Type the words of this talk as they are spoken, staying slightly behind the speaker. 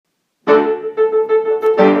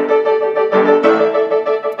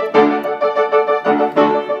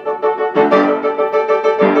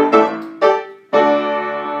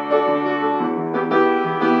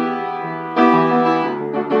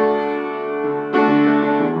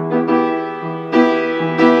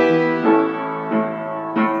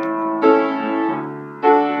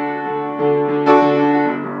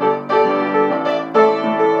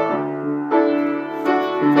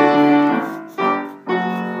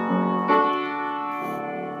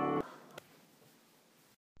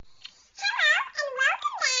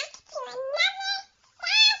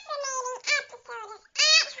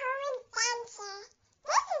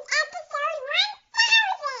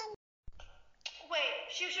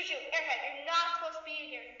Shoo. Airhead, you're not supposed to be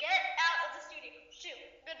in here. Get out of the studio. Shoo.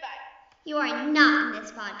 Goodbye. You are not in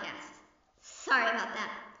this podcast. Sorry about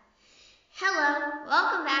that. Hello,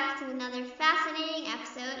 welcome back to another fascinating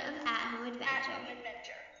episode of At Home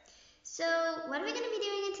Adventure. So, what are we going to be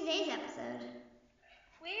doing in today's episode?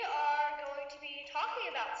 We are going to be talking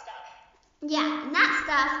about stuff. Yeah, and that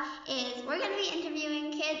stuff is we're going to be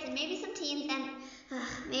interviewing kids and maybe some teens and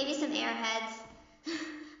maybe some airheads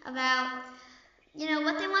about,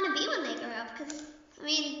 what they want to be when they grow up. Because,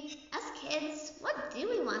 us kids, what do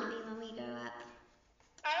we want to be when we grow up?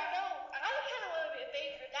 I don't know. I kind of want to be a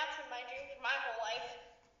baker. That's been my dream for my whole life.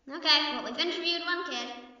 Okay, well, we've interviewed one kid.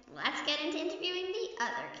 Let's get into interviewing the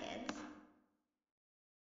other kids.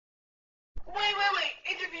 Wait.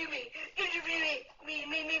 Interview me. Me.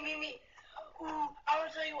 Ooh, I want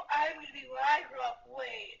to tell you what I'm going to be when I grow up.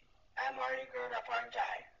 Wait, I'm already grown up, aren't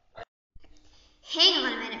I? Hang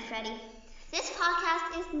on a minute, Freddie. This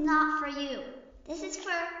podcast is not for you. This is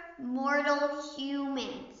for mortal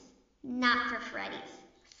humans, not for Freddies.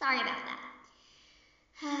 Sorry about that.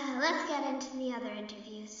 Let's get into the other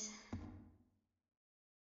interviews.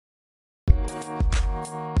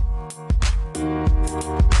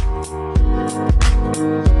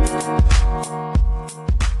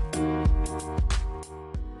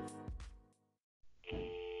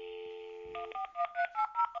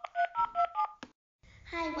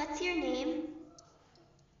 Hi, what's your name?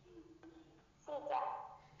 Sita.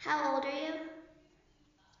 How old are you? 10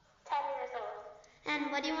 years old.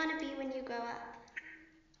 And what do you want to be when you grow up?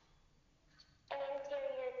 An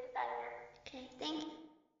interior designer. Okay, thank you.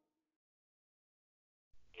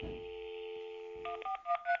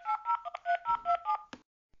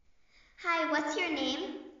 Hi, what's your name?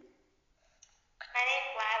 My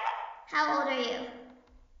name's Lila. How old are you?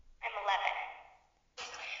 I'm 11.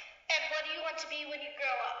 And what do you want to be when you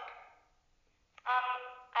grow up?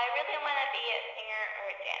 I really want to be a singer or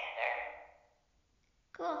a dancer.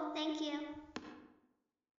 Cool, thank you.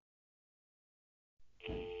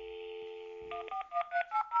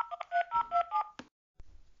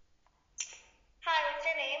 Hi, what's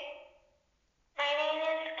your name? My name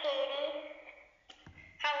is Katie.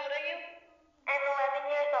 How old are you? I'm 11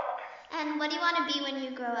 years old. And what do you want to be when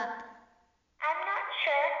you grow up? I'm not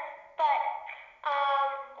sure, but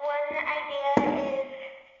one idea is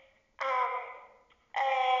a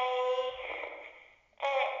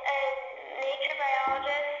nature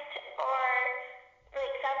biologist or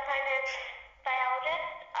like some kind of biologist,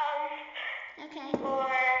 Okay. or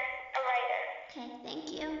a writer. Okay, thank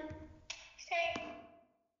you. Okay.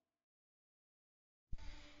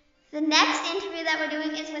 The next interview that we're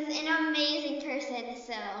doing is with an amazing person,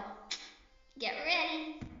 so get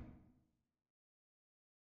ready.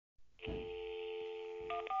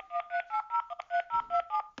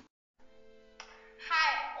 Hi,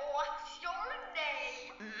 what's your name?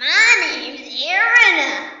 My name's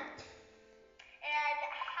Irina. And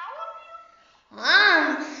how old are you?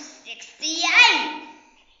 I'm 68.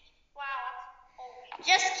 Wow, that's old.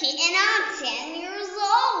 Just kidding, I'm 10 years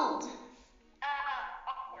old.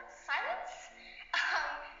 Awkward silence.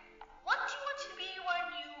 What do you want to be when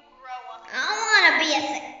you grow up? I want to be a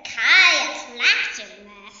psychiatrist.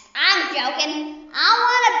 I'm joking. I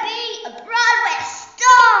want to be a Broadway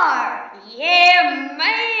star. Yeah,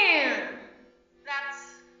 man. That's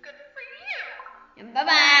good for you. And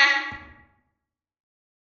bye-bye.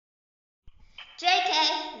 JK,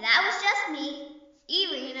 that was just me.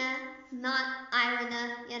 Irina, not Irina,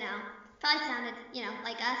 Probably sounded,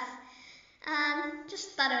 like us.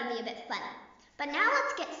 Just thought it would be a bit funny. But now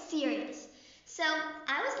let's get serious. So,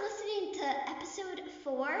 I was listening to episode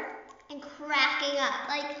 4 and cracking up.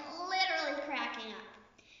 Like, literally cracking up.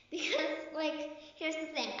 Because, here's the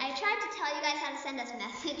thing. I tried to tell you guys how to send us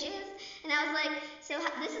messages. And I was like, so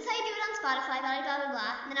this is how you do it on Spotify,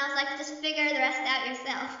 blah. And then I was like, just figure the rest out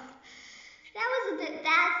yourself. That was a bit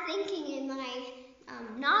bad thinking in my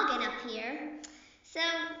noggin up here. So,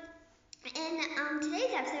 in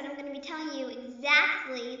today's episode, I'm going to be telling you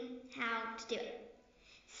exactly how to do it.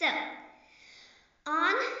 So,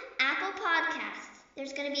 on Apple Podcasts,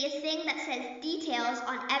 there's going to be a thing that says details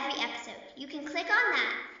on every episode. You can click on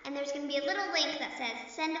that, and there's going to be a little link that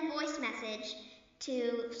says send a voice message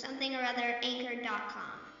to something or other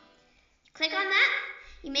anchor.com. Click on that,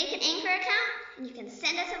 you make an Anchor account, and you can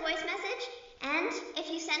send us a voice message. And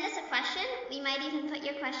if you send us a question, we might even put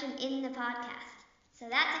your question in the podcast. So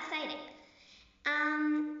that's exciting.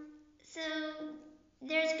 So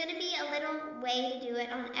there's going to be a little way to do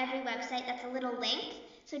it on every website. That's a little link.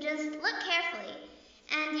 So just look carefully.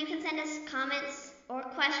 And you can send us comments or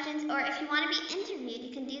questions, or if you want to be interviewed,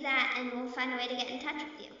 you can do that, and we'll find a way to get in touch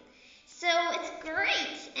with you. So it's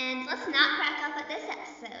great. And let's not crack up at this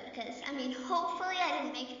episode, because, I mean, hopefully I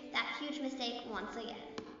didn't make that huge mistake once again.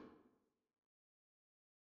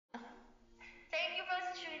 Thank you for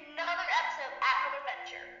listening to another episode of At Home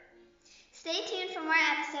Adventure. Stay tuned for more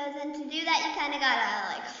episodes, and to do that, you kind of gotta,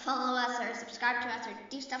 like, follow us or subscribe to us or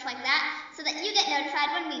do stuff like that so that you get notified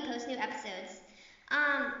when we post new episodes.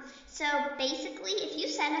 So basically, if you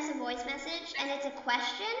send us a voice message and it's a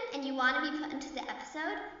question and you want to be put into the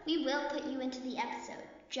episode, we will put you into the episode,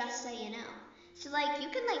 just so you know. So, like, you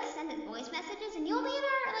can, like, send us voice messages and you'll be in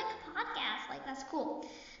our, like, podcast. Like, that's cool.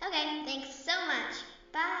 Okay, thanks so